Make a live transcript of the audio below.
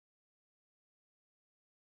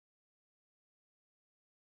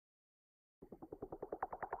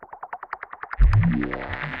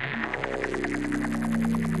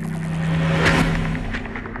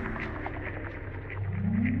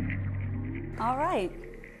All right.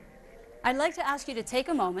 I'd like to ask you to take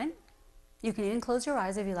a moment, you can even close your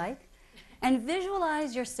eyes if you like, and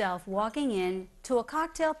visualize yourself walking in to a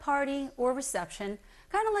cocktail party or reception,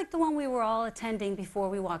 kind of like the one we were all attending before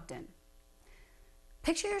we walked in.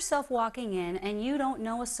 Picture yourself walking in and you don't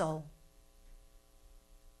know a soul.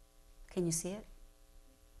 Can you see it?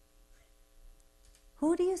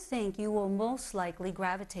 Who do you think you will most likely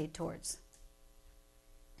gravitate towards?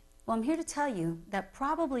 Well, I'm here to tell you that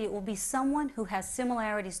probably it will be someone who has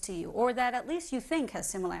similarities to you, or that at least you think has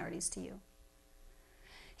similarities to you.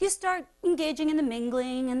 You start engaging in the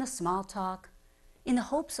mingling and the small talk in the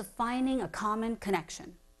hopes of finding a common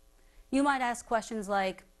connection. You might ask questions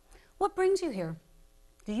like, what brings you here?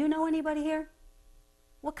 Do you know anybody here?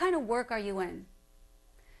 What kind of work are you in?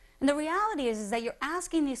 And the reality is that you're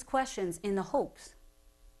asking these questions in the hopes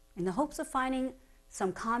of finding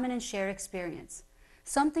some common and shared experience,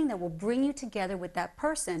 something that will bring you together with that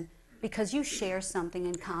person because you share something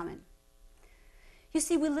in common. You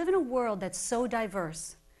see, we live in a world that's so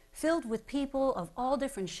diverse, filled with people of all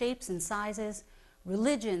different shapes and sizes,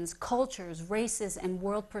 religions, cultures, races, and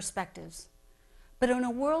world perspectives. But in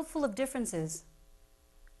a world full of differences,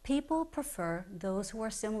 people prefer those who are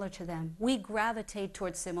similar to them. We gravitate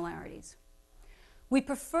towards similarities. We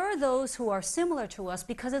prefer those who are similar to us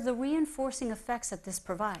because of the reinforcing effects that this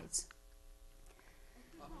provides.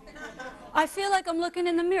 I feel like I'm looking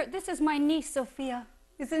in the mirror. This is my niece, Sophia.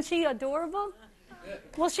 Isn't she adorable?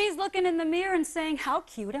 Well, she's looking in the mirror and saying, how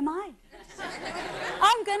cute am I?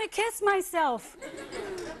 I'm going to kiss myself.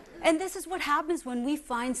 And this is what happens when we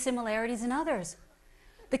find similarities in others.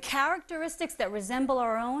 The characteristics that resemble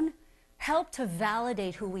our own help to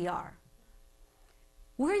validate who we are.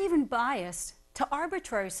 We're even biased to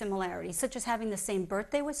arbitrary similarities, such as having the same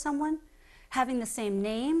birthday with someone, having the same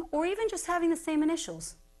name, or even just having the same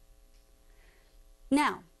initials.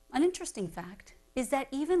 Now, an interesting fact is that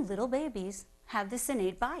even little babies have this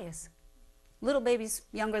innate bias. Little babies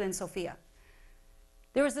younger than Sophia.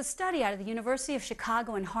 There was a study out of the University of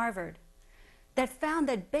Chicago and Harvard that found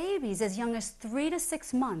that babies as young as 3 to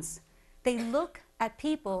 6 months, they look at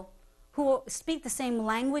people who speak the same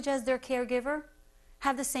language as their caregiver,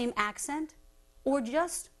 have the same accent, or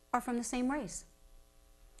just are from the same race.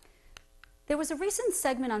 There was a recent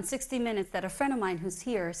segment on 60 Minutes that a friend of mine who's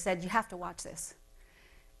here said, you have to watch this.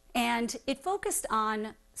 And it focused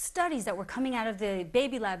on studies that were coming out of the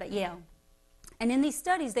baby lab at Yale. And in these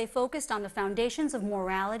studies, they focused on the foundations of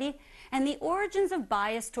morality and the origins of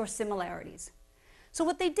bias towards similarities. So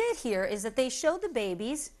what they did here is that they showed the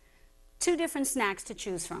babies 2 different snacks to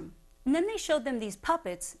choose from. And then they showed them these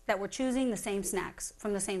puppets that were choosing the same snacks,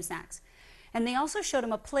 from the same snacks. And they also showed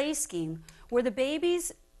them a play scheme where the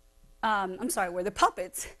babies, where the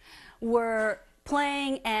puppets were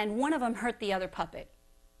playing and one of them hurt the other puppet.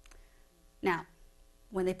 Now,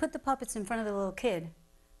 when they put the puppets in front of the little kid,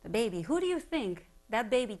 the baby, who do you think that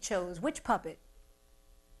baby chose? Which puppet?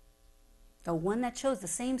 The one that chose the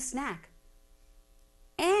same snack.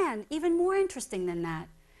 And even more interesting than that,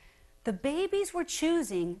 the babies were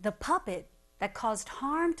choosing the puppet that caused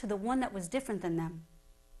harm to the one that was different than them.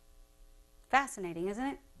 Fascinating, isn't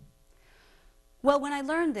it? Well, when I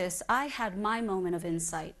learned this, I had my moment of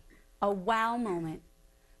insight, a wow moment,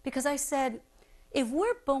 because I said, if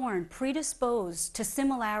we're born predisposed to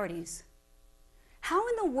similarities, how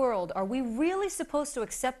in the world are we really supposed to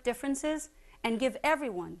accept differences and give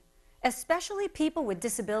everyone, especially people with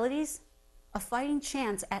disabilities, a fighting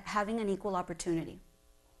chance at having an equal opportunity?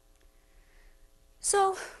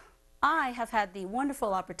 So, I have had the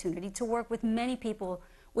wonderful opportunity to work with many people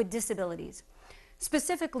with disabilities,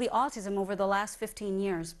 specifically autism, over the last 15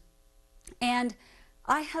 years. And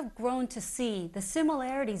I have grown to see the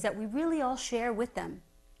similarities that we really all share with them.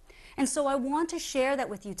 And so I want to share that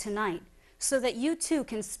with you tonight so that you too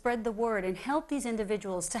can spread the word and help these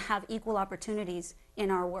individuals to have equal opportunities in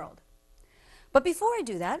our world. But before I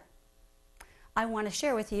do that, I want to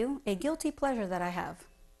share with you a guilty pleasure that I have.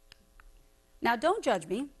 Now, don't judge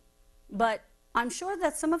me, but I'm sure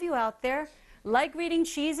that some of you out there like reading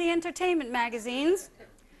cheesy entertainment magazines,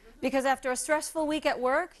 because after a stressful week at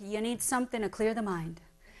work, you need something to clear the mind.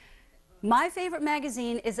 My favorite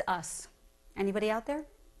magazine is Us. Anybody out there?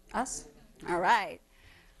 Us? All right.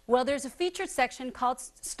 Well, there's a featured section called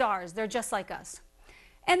Stars. They're just like us.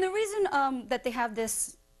 And the reason that they have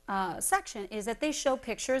this section is that they show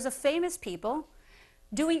pictures of famous people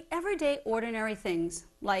doing everyday, ordinary things.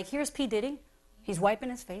 Like, here's P. Diddy. He's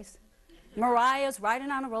wiping his face. Mariah's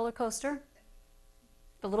riding on a roller coaster.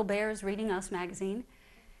 The little bear is reading Us magazine.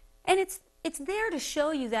 And it's there to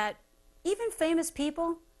show you that even famous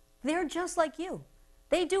people, they're just like you.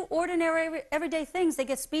 They do ordinary, everyday things. They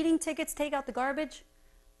get speeding tickets, take out the garbage.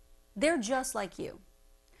 They're just like you.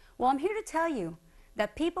 Well, I'm here to tell you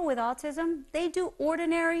that people with autism, they do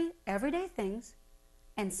ordinary, everyday things,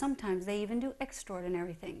 and sometimes they even do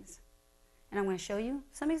extraordinary things. And I'm going to show you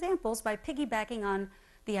some examples by piggybacking on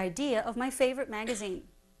the idea of my favorite magazine.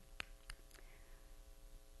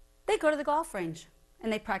 They go to the golf range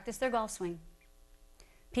and they practice their golf swing.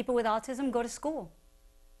 People with autism go to school.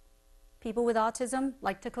 People with autism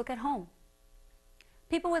like to cook at home.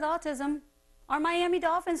 People with autism are Miami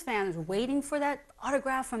Dolphins fans waiting for that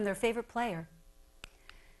autograph from their favorite player.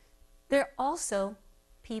 They're also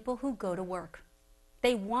people who go to work.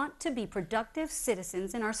 They want to be productive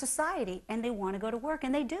citizens in our society, and they want to go to work,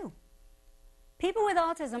 and they do. People with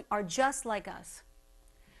autism are just like us.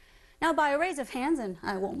 Now, by a raise of hands, and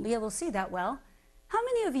I won't be able to see that well, how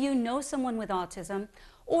many of you know someone with autism,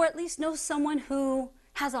 or at least know someone who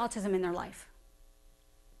has autism in their life?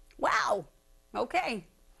 Wow, okay.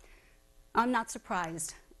 I'm not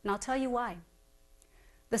surprised, and I'll tell you why.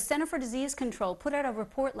 The Center for Disease Control put out a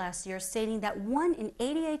report last year stating that 1 in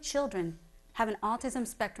 88 children have an autism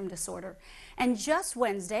spectrum disorder. And just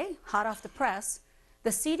Wednesday, hot off the press, the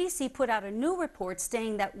CDC put out a new report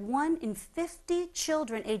stating that 1 in 50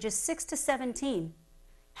 children ages 6 to 17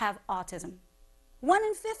 have autism. 1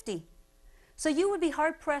 in 50. So you would be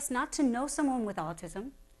hard-pressed not to know someone with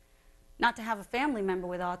autism, not to have a family member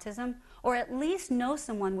with autism, or at least know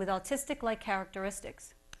someone with autistic-like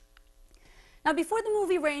characteristics. Now, before the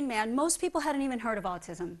movie Rain Man, most people hadn't even heard of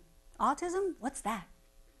autism. Autism? What's that?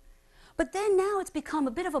 But then now it's become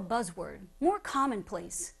a bit of a buzzword, more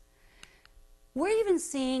commonplace. We're even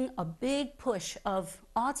seeing a big push of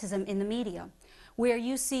autism in the media, where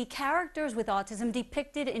you see characters with autism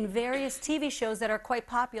depicted in various TV shows that are quite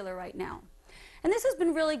popular right now. And this has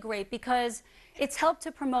been really great because it's helped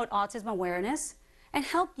to promote autism awareness and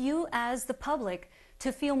help you as the public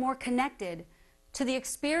to feel more connected to the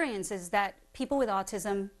experiences that people with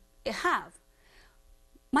autism have.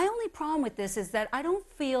 My only problem with this is that I don't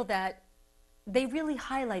feel that they really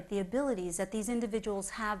highlight the abilities that these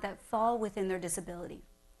individuals have that fall within their disability.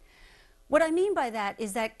 What I mean by that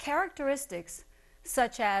is that characteristics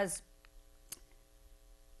such as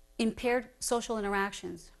impaired social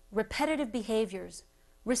interactions, repetitive behaviors,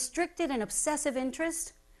 restricted and obsessive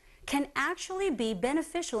interests can actually be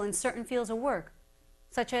beneficial in certain fields of work,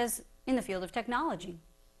 such as in the field of technology.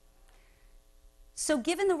 So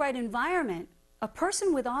given the right environment, a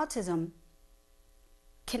person with autism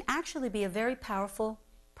can actually be a very powerful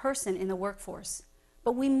person in the workforce.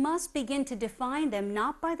 But we must begin to define them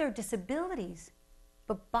not by their disabilities,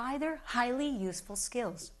 but by their highly useful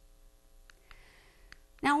skills.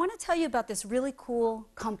 Now I want to tell you about this really cool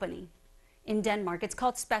company in Denmark. It's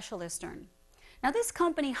called Fischler. Now this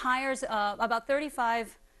company hires about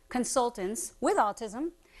 35 consultants with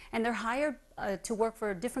autism, and they're hired to work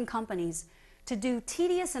for different companies to do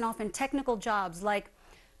tedious and often technical jobs, like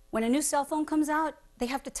when a new cell phone comes out, they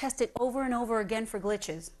have to test it over and over again for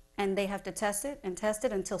glitches, and they have to test it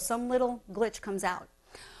until some little glitch comes out.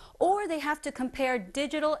 Or they have to compare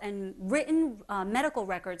digital and written medical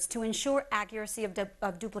records to ensure accuracy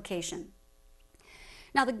of duplication.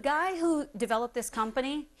 Now the guy who developed this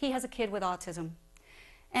company, he has a kid with autism.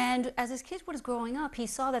 And as his kid was growing up, he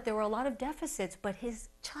saw that there were a lot of deficits, but his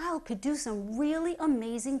child could do some really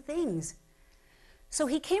amazing things. So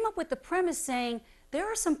he came up with the premise saying, there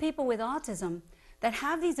are some people with autism that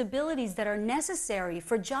have these abilities that are necessary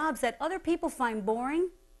for jobs that other people find boring,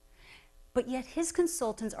 but yet his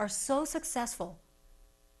consultants are so successful,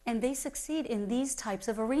 and they succeed in these types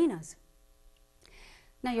of arenas.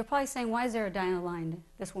 Now you're probably saying, why is there a guy on the line?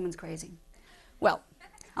 This woman's crazy. Well,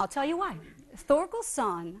 I'll tell you why. Thorkel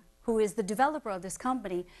Son, who is the developer of this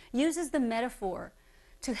company, uses the metaphor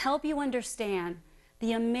to help you understand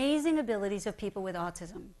the amazing abilities of people with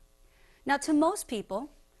autism. Now, to most people,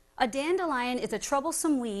 a dandelion is a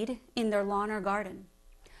troublesome weed in their lawn or garden.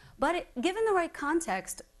 But given the right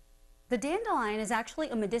context, the dandelion is actually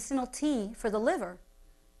a medicinal tea for the liver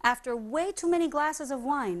after way too many glasses of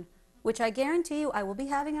wine, which I guarantee you I will be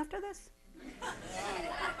having after this.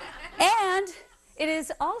 And it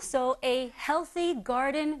is also a healthy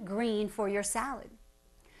garden green for your salad.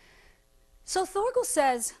 So Thorkel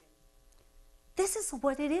says, this is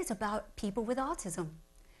what it is about people with autism.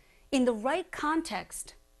 In the right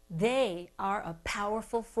context, they are a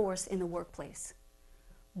powerful force in the workplace.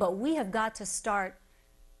 But we have got to start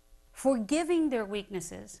forgiving their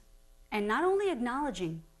weaknesses and not only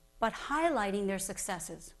acknowledging, but highlighting their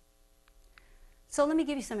successes. So let me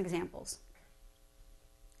give you some examples.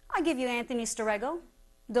 I'll give you Anthony Starego.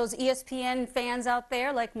 Those ESPN fans out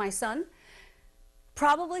there, like my son,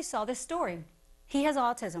 probably saw this story. He has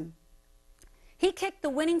autism. He kicked the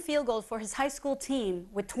winning field goal for his high school team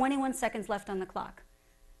with 21 seconds left on the clock.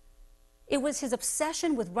 It was his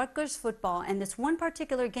obsession with Rutgers football and this one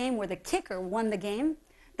particular game where the kicker won the game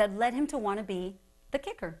that led him to want to be the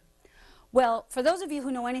kicker. Well, for those of you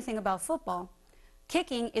who know anything about football,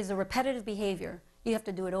 kicking is a repetitive behavior. You have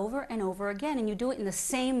to do it over and over again, and you do it in the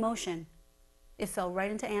same motion. It fell right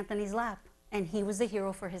into Anthony's lap, and he was the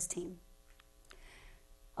hero for his team.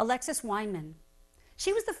 Alexis Weinman.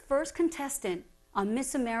 She was the first contestant on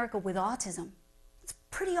Miss America with autism. It's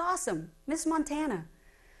pretty awesome. Miss Montana.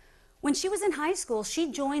 When she was in high school, she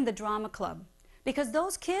joined the drama club because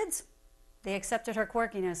those kids, they accepted her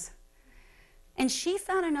quirkiness. And she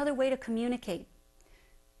found another way to communicate.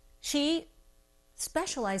 She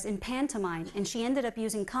specialized in pantomime, and she ended up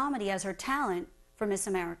using comedy as her talent for Miss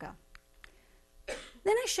America.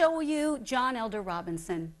 Then I show you John Elder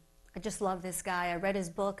Robinson. I just love this guy. I read his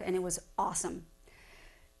book, and it was awesome.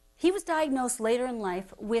 He was diagnosed later in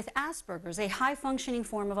life with Asperger's, a high-functioning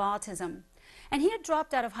form of autism. And he had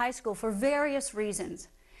dropped out of high school for various reasons.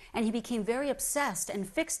 And he became very obsessed and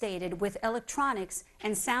fixated with electronics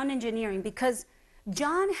and sound engineering because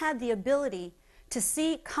John had the ability to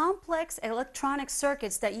see complex electronic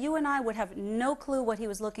circuits that you and I would have no clue what he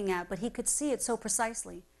was looking at, but he could see it so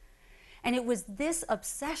precisely. And it was this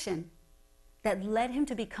obsession that led him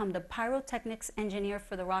to become the pyrotechnics engineer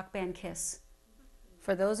for the rock band Kiss.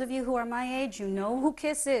 For those of you who are my age, you know who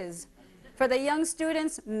Kiss is. For the young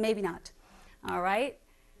students, maybe not. All right?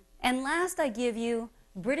 And last, I give you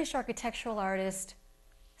British architectural artist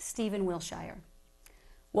Stephen Wilshire.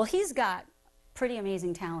 Well, he's got pretty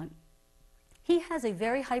amazing talent. He has a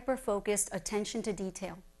very hyper-focused attention to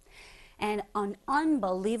detail and an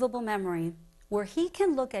unbelievable memory where he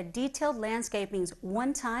can look at detailed landscapings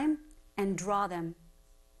one time and draw them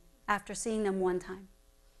after seeing them one time.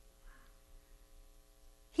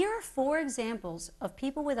 Here are 4 examples of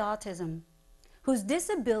people with autism whose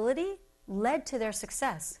disability led to their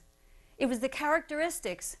success. It was the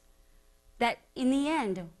characteristics that, in the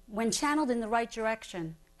end, when channeled in the right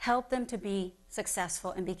direction, helped them to be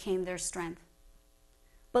successful and became their strength.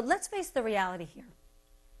 But let's face the reality here.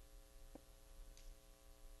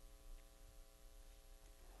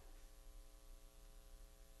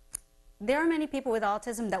 There are many people with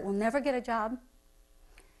autism that will never get a job,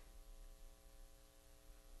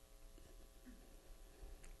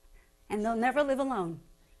 and they'll never live alone.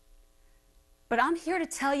 But I'm here to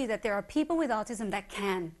tell you that there are people with autism that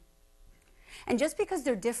can. And just because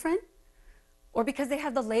they're different, or because they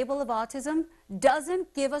have the label of autism,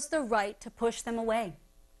 doesn't give us the right to push them away.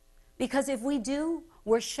 Because if we do,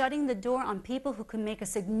 we're shutting the door on people who can make a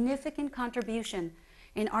significant contribution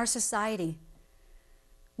in our society.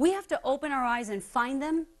 We have to open our eyes and find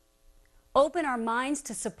them, open our minds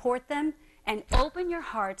to support them, and open your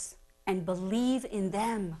hearts and believe in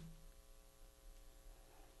them.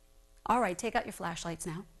 All right, take out your flashlights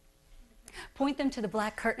now. Point them to the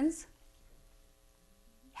black curtains.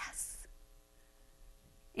 Yes.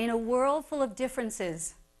 In a world full of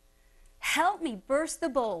differences, help me burst the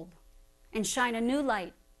bulb and shine a new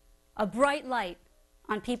light, a bright light,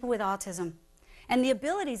 on people with autism and the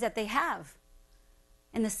abilities that they have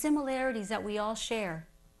and the similarities that we all share,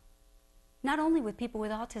 not only with people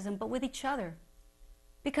with autism, but with each other.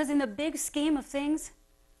 Because in the big scheme of things,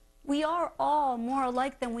 we are all more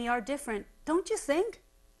alike than we are different, don't you think?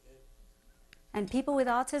 And people with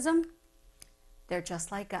autism, they're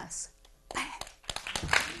just like us.